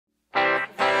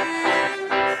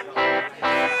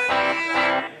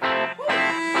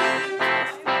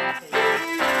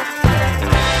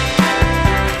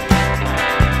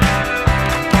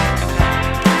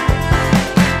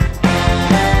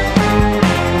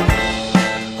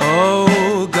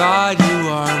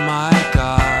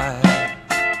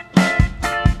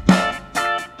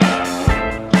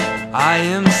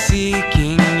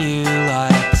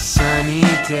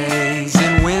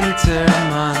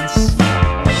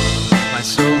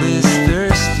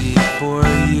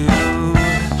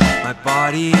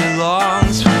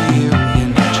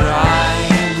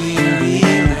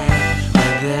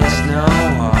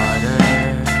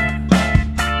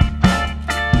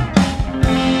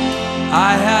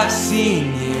I have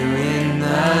seen you in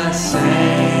the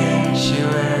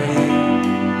sanctuary.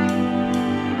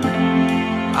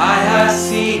 I have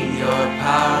seen your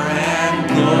power and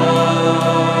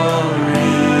glory,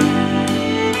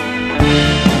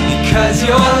 because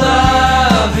your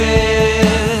love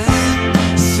is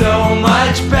so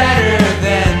much better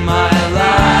than my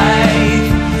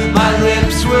life. My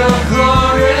lips will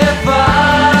glorify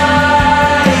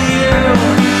you.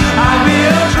 I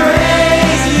will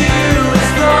praise you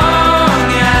as long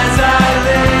as I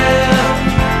live.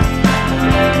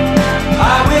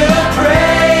 I will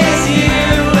praise you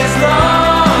as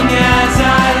long as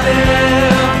I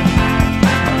live.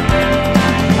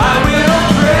 I will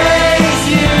praise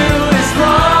you as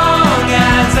long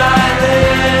as I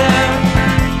live.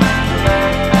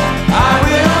 I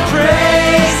will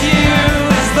praise you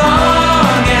as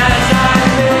long as I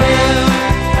live.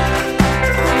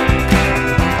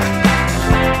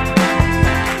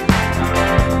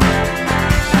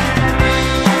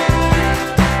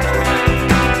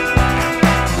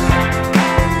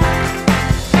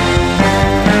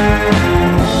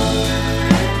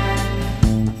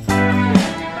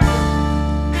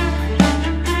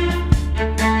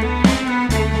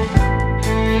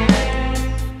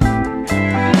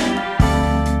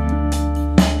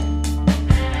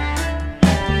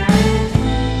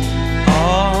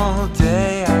 All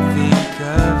day I think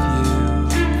of you.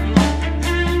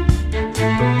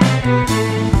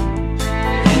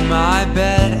 In my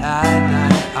bed at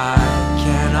night I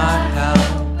cannot help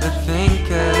but think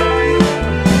of you,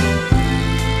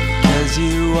 'cause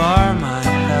you are my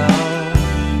help.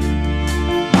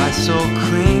 My soul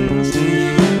clings